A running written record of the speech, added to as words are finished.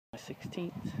My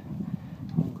 16th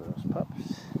homegirl's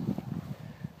pups.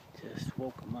 Just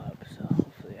woke them up, so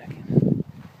hopefully I can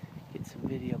get some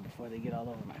video before they get all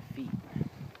over my feet.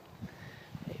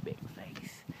 Hey, big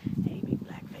face. Hey, big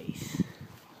black face.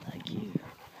 Like you.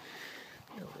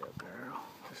 Little girl.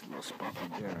 This little spunky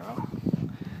girl.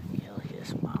 Hell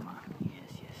yes, mama.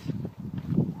 Yes, yes.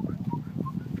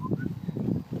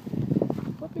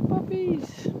 Puppy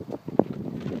puppies.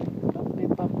 Puppy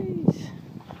puppies.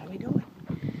 How we doing?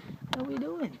 How we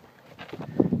doing?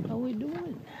 How we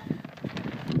doing?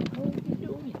 How we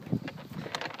doing?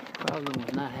 The problem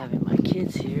with not having my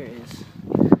kids here is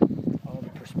all the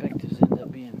perspectives end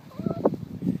up being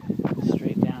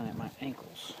straight down at my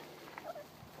ankles.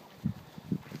 The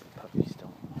puppies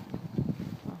don't.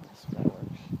 Oh, that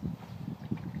works.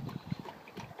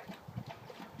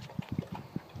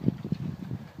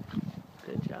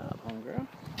 Good job, homegirl.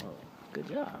 Oh, good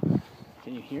job.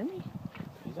 Can you hear me?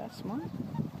 Is that smart?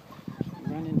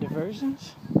 Running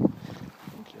diversions? I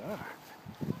think you are.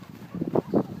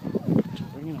 You're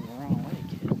bringing them the wrong way,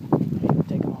 kid.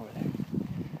 Take them over there.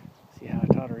 See how I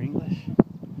taught her English?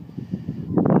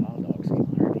 Not all dogs can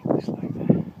learn English like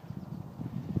that.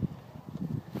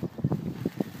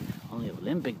 Only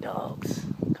Olympic dogs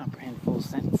comprehend full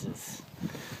sentences.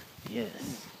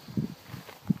 Yes.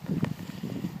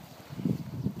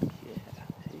 Yeah.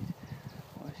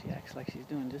 She acts like she's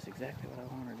doing just exactly what I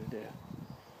want her to do.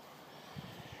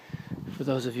 For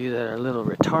those of you that are a little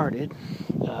retarded,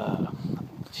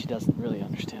 she doesn't really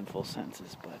understand full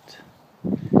sentences, but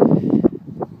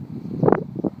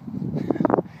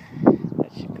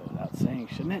that should go without saying,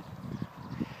 shouldn't it?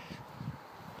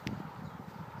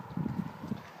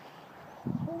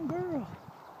 Oh, girl,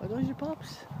 are those your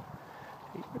pups?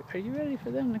 Are you ready for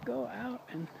them to go out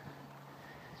and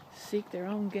seek their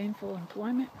own gainful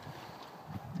employment?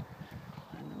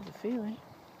 I know the feeling.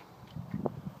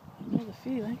 I know the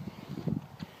feeling.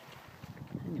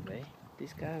 Anyway,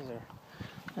 these guys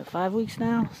are 5 weeks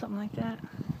now, something like that.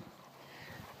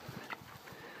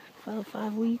 About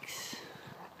 5 weeks.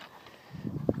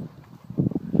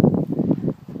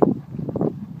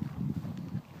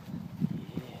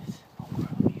 Yes. Oh,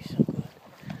 girl, you're so good.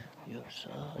 You're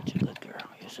such a good girl.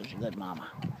 You're such a good mama.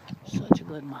 Such a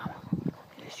good mama.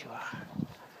 Yes, you are.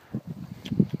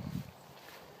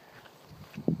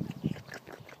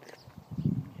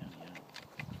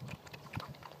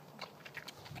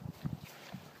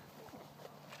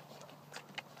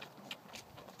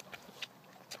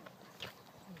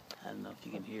 I don't know if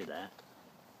you can hear that,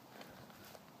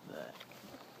 but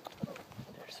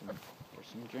there's some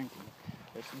drinking,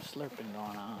 there's some slurping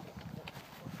going on.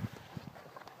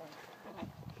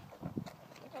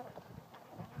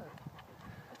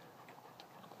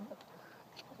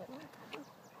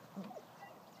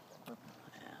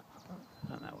 Yeah, I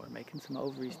don't know, we're making some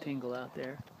ovaries tingle out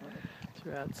there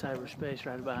throughout cyberspace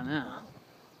right about now.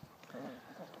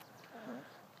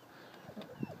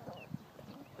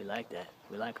 We like that.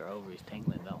 We like our ovaries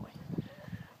tingling, don't we?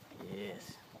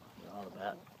 Yes. We're all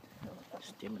about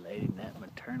stimulating that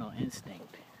maternal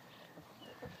instinct.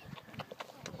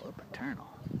 Or paternal.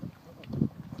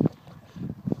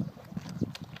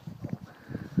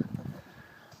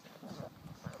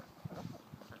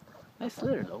 Nice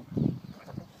litter, though. I'm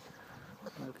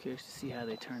real curious to see how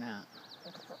they turn out.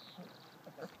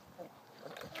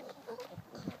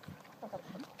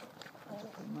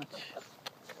 Pretty much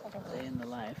day in the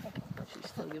life. She's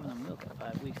still giving them milk at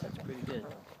 5 weeks. That's pretty good.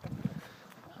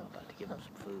 I'm about to give them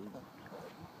some food.